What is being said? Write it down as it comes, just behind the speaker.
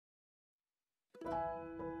How's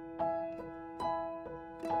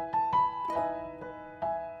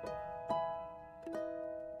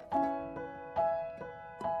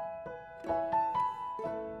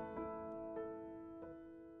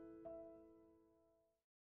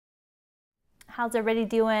everybody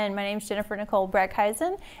doing? My name is Jennifer Nicole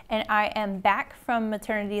Breckheisen, and I am back from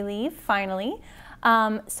maternity leave, finally.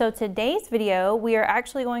 So today's video, we are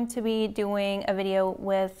actually going to be doing a video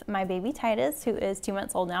with my baby Titus, who is 2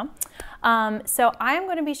 months old now. So I am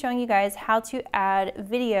going to be showing you guys how to add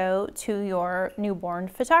video to your newborn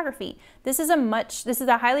photography. This is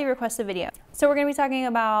a highly requested video. So we're going to be talking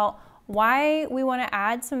about why we want to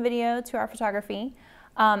add some video to our photography,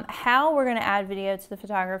 how we're going to add video to the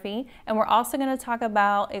photography, and we're also going to talk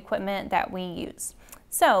about equipment that we use.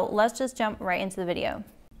 So let's just jump right into the video.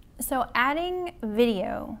 So adding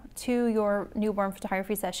video to your newborn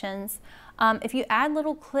photography sessions, if you add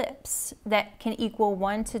little clips that can equal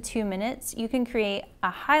 1 to 2 minutes, you can create a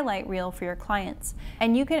highlight reel for your clients.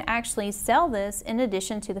 And you can actually sell this in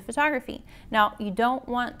addition to the photography. Now, you don't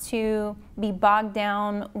want to be bogged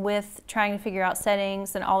down with trying to figure out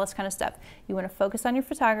settings and all this kind of stuff. You want to focus on your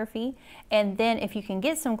photography, and then if you can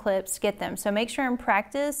get some clips, get them. So make sure and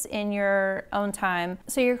practice in your own time,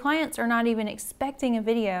 so your clients are not even expecting a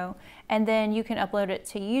video, and then you can upload it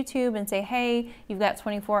to YouTube and say, hey, you've got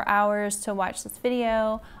 24 hours to watch this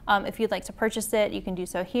video. If you'd like to purchase it, you can do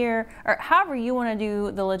so here, or however you want to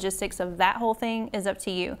do the logistics of that whole thing is up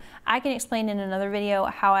to you. I can explain in another video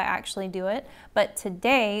how I actually do it, but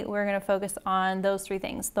today we're going to focus on those three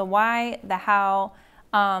things: the why, the how,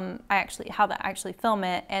 how to actually film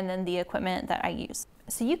it, and then the equipment that I use.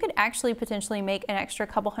 So you could actually potentially make an extra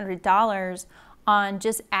couple $100s on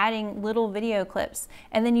just adding little video clips,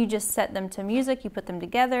 and then you just set them to music, you put them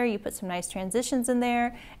together, you put some nice transitions in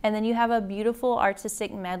there, and then you have a beautiful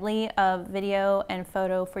artistic medley of video and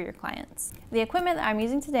photo for your clients. The equipment that I'm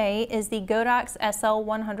using today is the Godox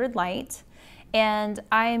SL-100 light, and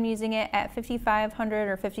I am using it at 5500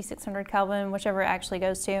 or 5600 Kelvin, whichever it actually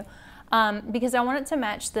goes to, because I want it to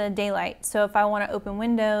match the daylight. So if I want to open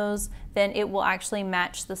windows, then it will actually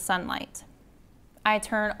match the sunlight. I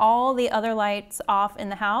turn all the other lights off in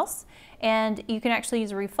the house, and you can actually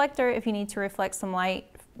use a reflector if you need to reflect some light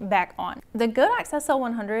back on. The Godox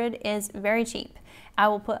SL-100 is very cheap. I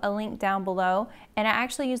will put a link down below, and I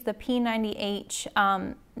actually use the P90H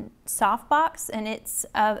softbox, and it's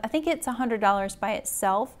I think it's $100 by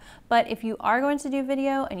itself. But if you are going to do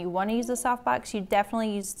video and you want to use the softbox, you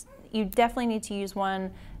definitely need to use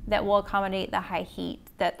one that will accommodate the high heat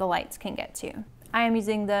that the lights can get to. I am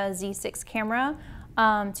using the Z6 camera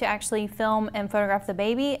to actually film and photograph the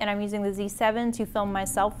baby, and I'm using the Z7 to film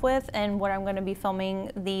myself with, and what I'm going to be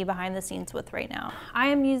filming the behind the scenes with right now. I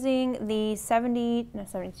am using the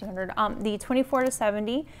 24 to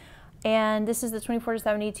 70, and this is the 24 to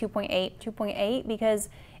 70 2.8 because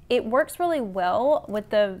it works really well with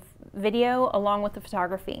the video along with the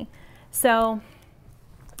photography. So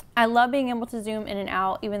I love being able to zoom in and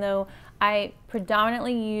out, even though I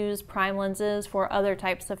predominantly use prime lenses for other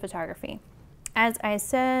types of photography. As I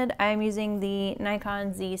said, I'm using the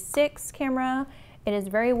Nikon Z6 camera. It is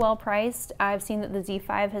very well priced. I've seen that the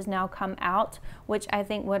Z5 has now come out, which I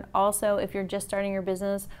think would also, if you're just starting your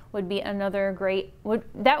business, would be another great,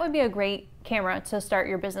 that would be a great camera to start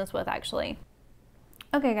your business with, actually.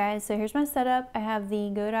 Okay guys, so here's my setup. I have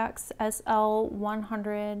the Godox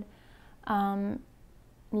SL-100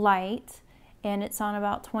 light, and it's on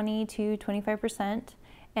about 20 to 25%,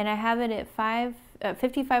 and I have it at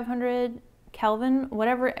 5500 Kelvin,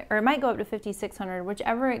 whatever, or it might go up to 5600,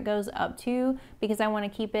 whichever it goes up to, because I want to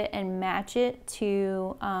keep it and match it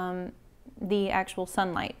to the actual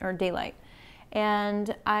sunlight or daylight.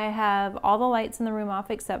 And I have all the lights in the room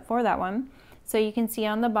off except for that one. So you can see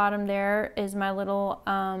on the bottom there is my little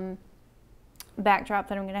backdrop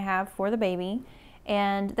that I'm going to have for the baby.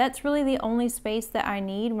 And that's really the only space that I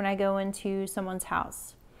need when I go into someone's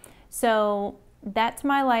house. So that's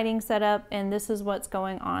my lighting setup, and this is what's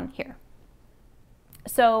going on here.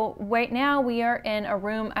 So right now we are in a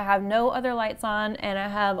room. I have no other lights on, and I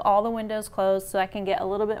have all the windows closed so I can get a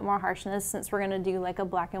little bit more harshness, since we're going to do like a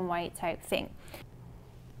black and white type thing.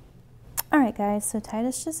 All right guys, so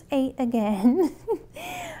Titus just ate again.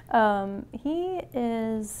 He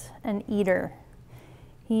is an eater.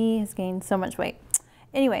 He has gained so much weight.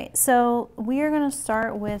 Anyway, so we are going to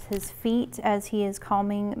start with his feet as he is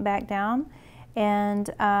calming back down. And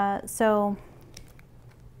so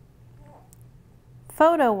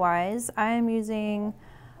photo-wise, I am using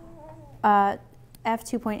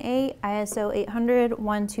f2.8, ISO 800,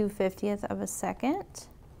 1/250th of a second.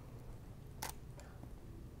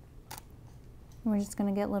 We're just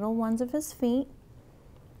going to get little ones of his feet.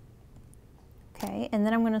 Okay, and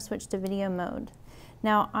then I'm going to switch to video mode.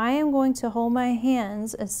 Now I am going to hold my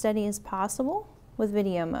hands as steady as possible with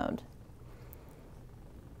video mode.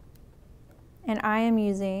 And I am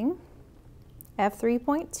using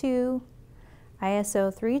f3.2,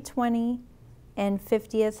 ISO 320, and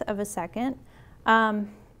 50th of a second.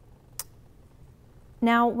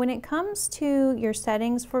 Now when it comes to your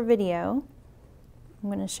settings for video, I'm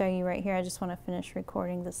going to show you right here. I just want to finish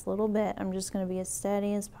recording this little bit. I'm just going to be as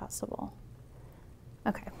steady as possible.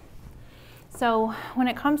 Okay, so when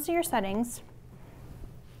it comes to your settings,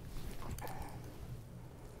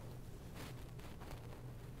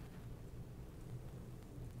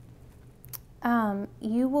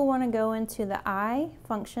 you will want to go into the I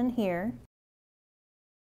function here.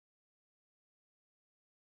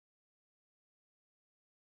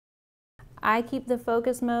 I keep the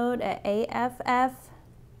focus mode at AFF,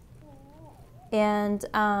 and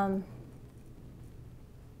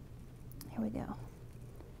here we go.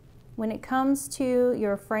 When it comes to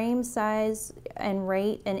your frame size and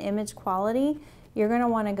rate and image quality, you're going to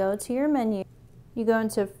want to go to your menu. You go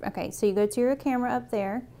into, okay, so you go to your camera up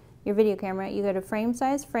there, your video camera, you go to frame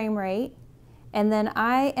size, frame rate, and then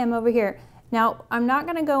I am over here. Now, I'm not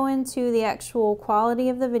going to go into the actual quality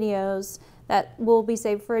of the videos. That will be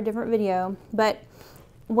saved for a different video, but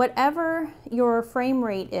whatever your frame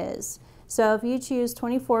rate is, so if you choose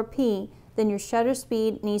 24p, then your shutter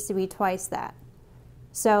speed needs to be twice that.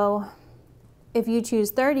 So if you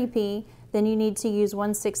choose 30p, then you need to use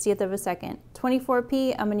 1/60th of a second.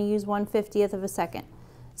 24p, I'm going to use 1/50th of a second.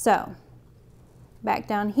 So back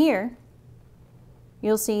down here,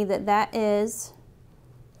 you'll see that that is,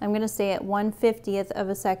 I'm going to stay at 1/50th of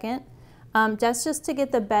a second. That's just to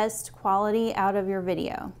get the best quality out of your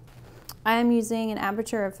video. I am using an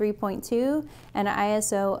aperture of 3.2 and an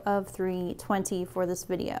ISO of 320 for this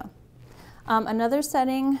video. Another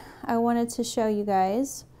setting I wanted to show you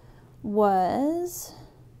guys was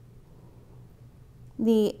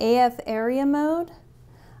the AF area mode.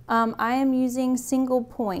 I am using single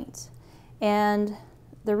point, and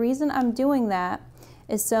the reason I'm doing that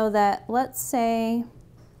is so that, let's say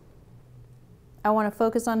I want to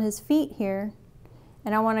focus on his feet here,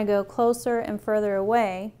 and I want to go closer and further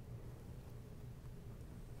away.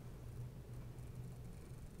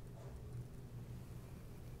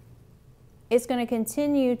 It's going to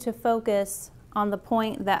continue to focus on the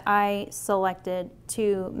point that I selected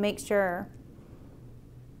to make sure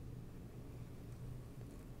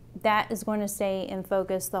that is going to stay in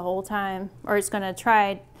focus the whole time, or it's going to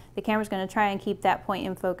try, the camera's going to try and keep that point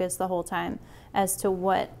in focus the whole time as to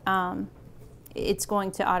what it's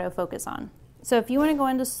going to autofocus on. So if you want to go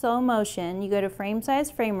into slow motion, you go to frame size,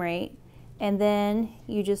 frame rate, and then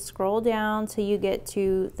you just scroll down till you get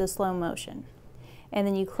to the slow motion. And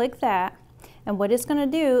then you click that, and what it's going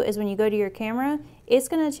to do is when you go to your camera, it's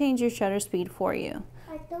going to change your shutter speed for you.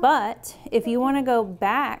 But if you want to go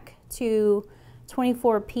back to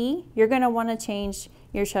 24p, you're going to want to change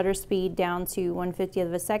your shutter speed down to 1/50th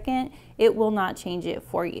of a second. It will not change it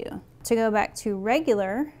for you. To go back to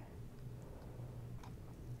regular,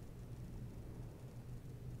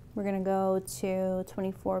 we're going to go to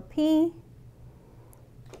 24p,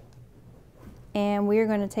 and we're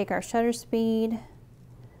going to take our shutter speed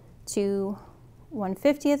to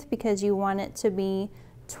 1/50th because you want it to be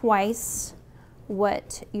twice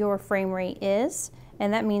what your frame rate is,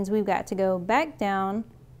 and that means we've got to go back down.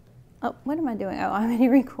 Oh, what am I doing? Oh, I'm going to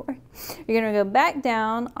record. You're going to go back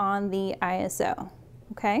down on the ISO,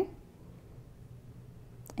 okay?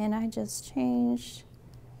 And I just changed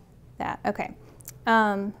that. Okay.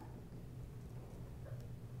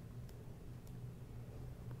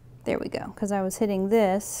 There we go, because I was hitting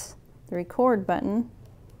this, the record button,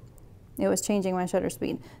 it was changing my shutter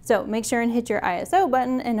speed. So make sure and hit your ISO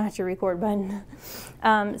button and not your record button.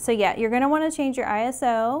 So yeah, you're going to want to change your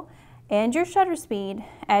ISO and your shutter speed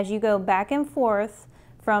as you go back and forth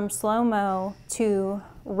from slow-mo to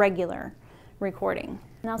regular recording.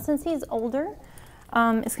 Now since he's older,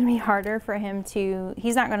 it's going to be harder for him to,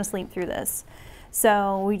 he's not going to sleep through this.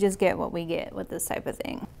 So we just get what we get with this type of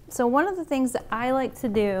thing. So one of the things that I like to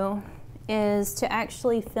do is to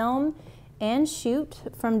actually film and shoot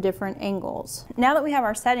from different angles. Now that we have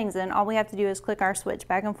our settings in, all we have to do is click our switch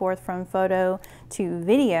back and forth from photo to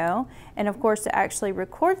video. And of course, to actually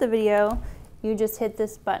record the video, you just hit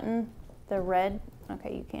this button, the red,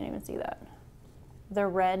 okay, you can't even see that, the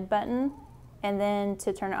red button, and then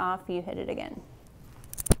to turn it off, you hit it again.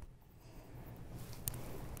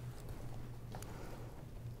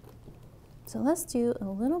 So let's do a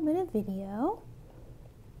little bit of video.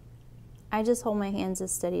 I just hold my hands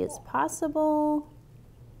as steady as possible.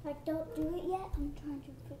 Like, don't do it yet. I'm trying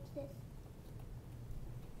to fix this.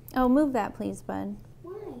 Oh, move that please, bud.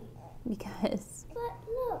 Why? Because But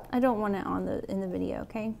look. I don't want it in the video,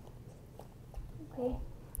 okay? Okay.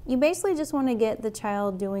 You basically just want to get the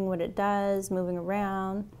child doing what it does, moving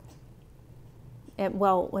around.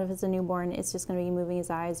 Well, if it's a newborn, it's just going to be moving his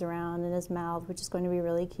eyes around and his mouth, which is going to be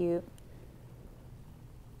really cute.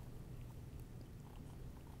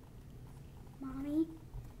 Mommy?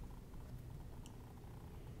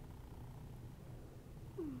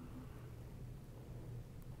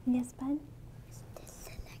 Yes, bud? Does this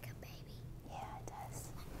look like a baby? Yeah, it does.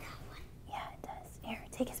 Like that one? Yeah, it does. Here,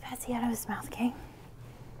 take his patsy out of his mouth, okay?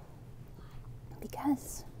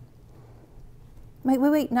 Because.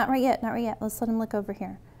 Wait, not right yet, not right yet. Let's let him look over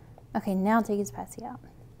here. Okay, now take his patsy out.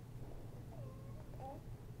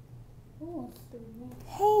 Oh,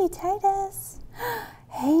 Hey, Titus.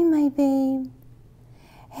 Hey, my babe.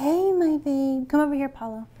 Hey, my babe. Come over here,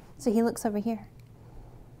 Paulo. So he looks over here.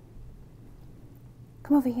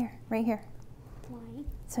 Come over here, right here. why?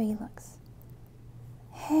 So he looks.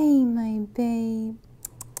 Hey, my babe.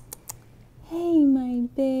 Hey, my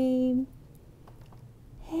babe.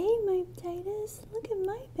 Hey, my Titus. Look at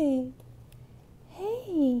my babe.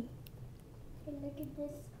 Hey. Hey, look at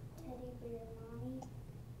this teddy bear, Mommy.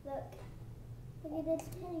 Look. Look at this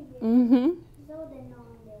teddy bear. Mm-hmm. He's holding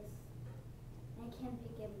on this. I can't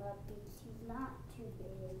pick him up because he's not too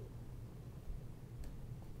big.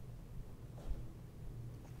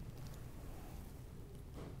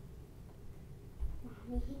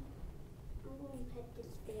 Mommy, I'm going to pet this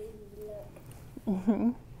baby. Look. Mm-hmm.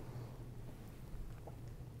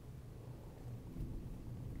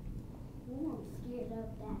 Oh, I'm scared of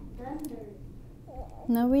that thunder.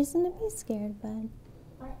 No reason to be scared, bud.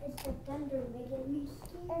 But it's the thunder making me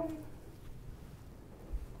scared.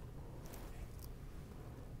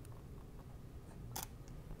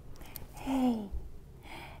 Hey.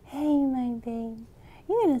 Hey, my babe.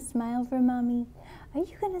 You gonna smile for mommy? Are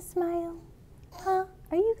you gonna smile? Huh?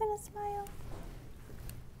 Are you gonna smile?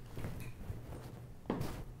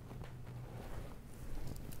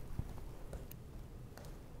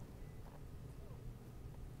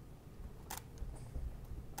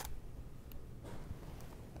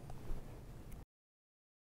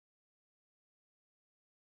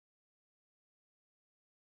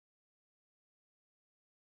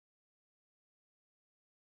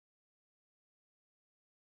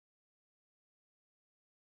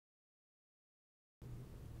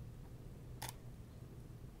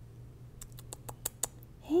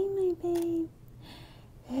 Hey, my babe.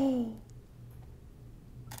 Hey.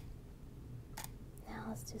 Now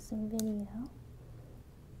let's do some video.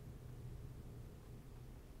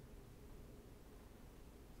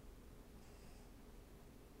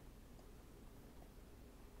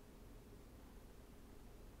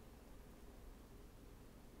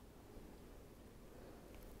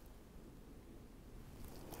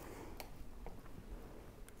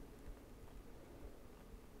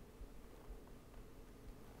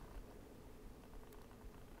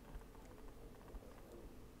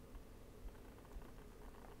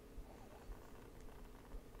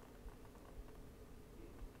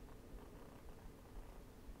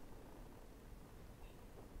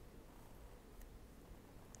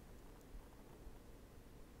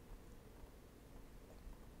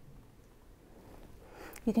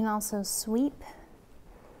 You can also sweep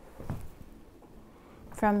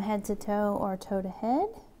from head to toe or toe to head.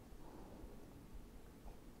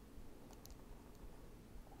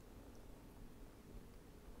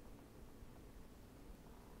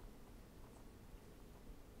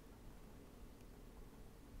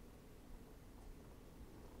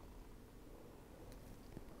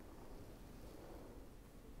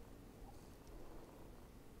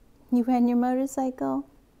 You riding your motorcycle?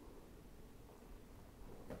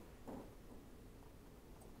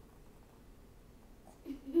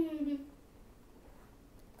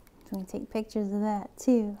 So we take pictures of that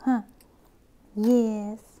too, huh?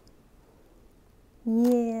 Yes.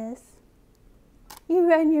 Yes. You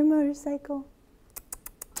riding your motorcycle?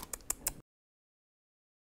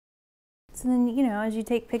 So then, you know, as you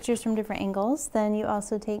take pictures from different angles, then you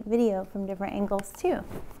also take video from different angles too.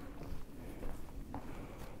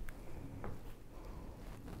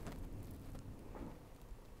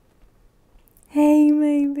 Hey,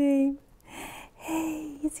 my babe.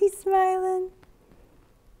 Hey, is he smiling?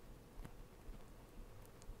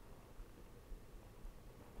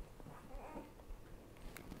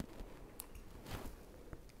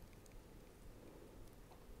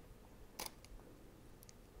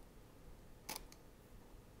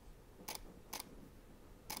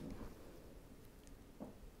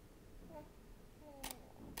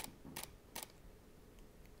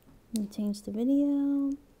 You change the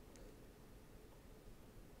video.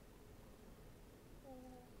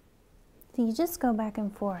 So you just go back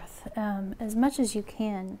and forth as much as you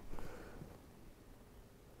can.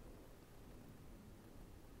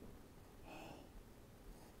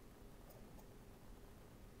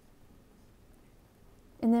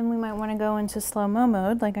 And then we might want to go into slow-mo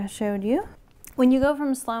mode like I showed you. When you go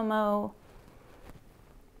from slow-mo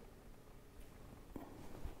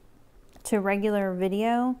to regular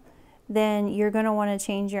video, then you're going to want to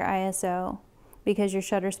change your ISO because your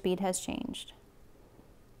shutter speed has changed.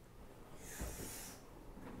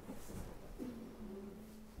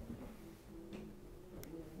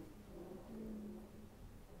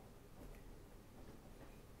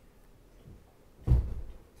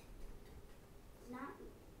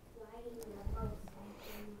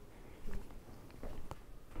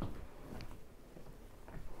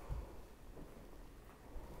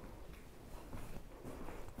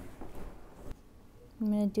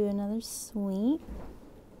 I'm going to do another sweep.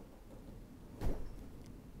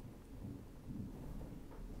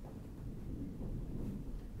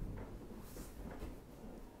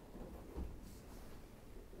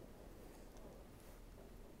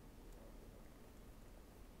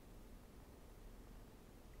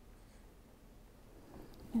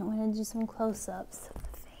 I'm going to do some close-ups of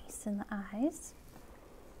the face and the eyes.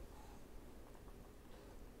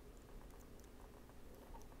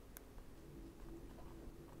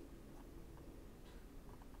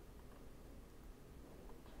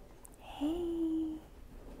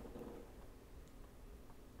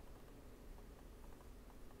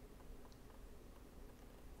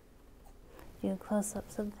 Do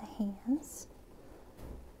close-ups of the hands.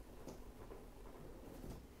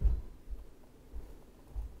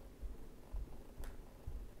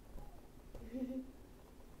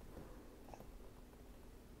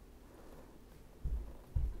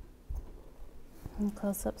 And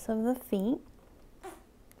close-ups of the feet.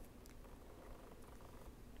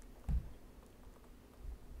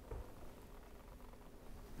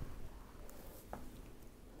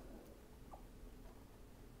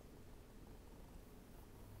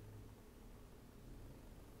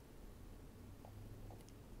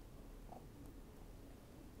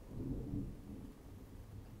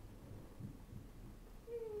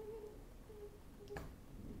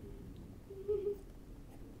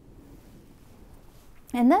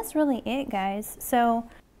 And that's really it, guys. So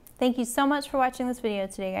thank you so much for watching this video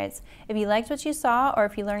today, guys. If you liked what you saw or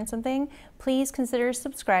if you learned something, please consider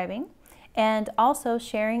subscribing. And also,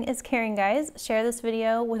 sharing is caring, guys. Share this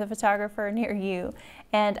video with a photographer near you.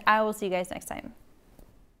 And I will see you guys next time.